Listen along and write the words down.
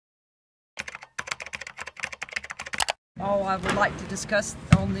All I would like to discuss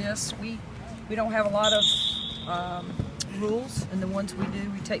on this, we don't have a lot of rules, and the ones we do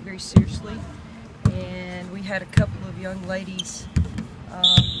we take very seriously. And we had a couple of young ladies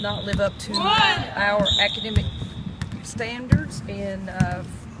not live up to our academic standards and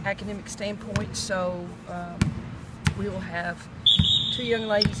academic standpoint, so we will have 2 young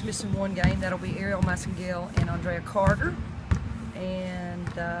ladies missing 1 game. That'll be Ariel Massengale and Andrea Carter, and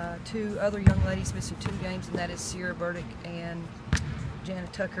 2 other young ladies missing 2 games, and that is Sierra Burdick and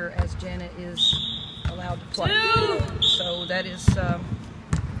Janet Tucker, as Janet is allowed to play. So that is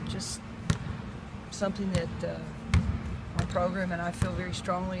just something that our program and I feel very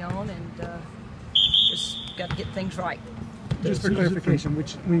strongly on, and just got to get things right. Just for clarification,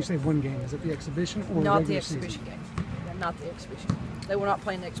 when you say 1 game, is it the exhibition or not regular the exhibition season? game? Yeah, not the exhibition game. They were not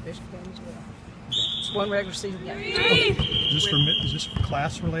playing the exhibition game as well. It's 1 regular season game. Is this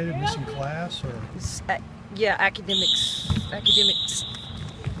class related? Missing class or? It's, yeah, academics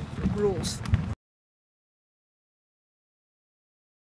rules.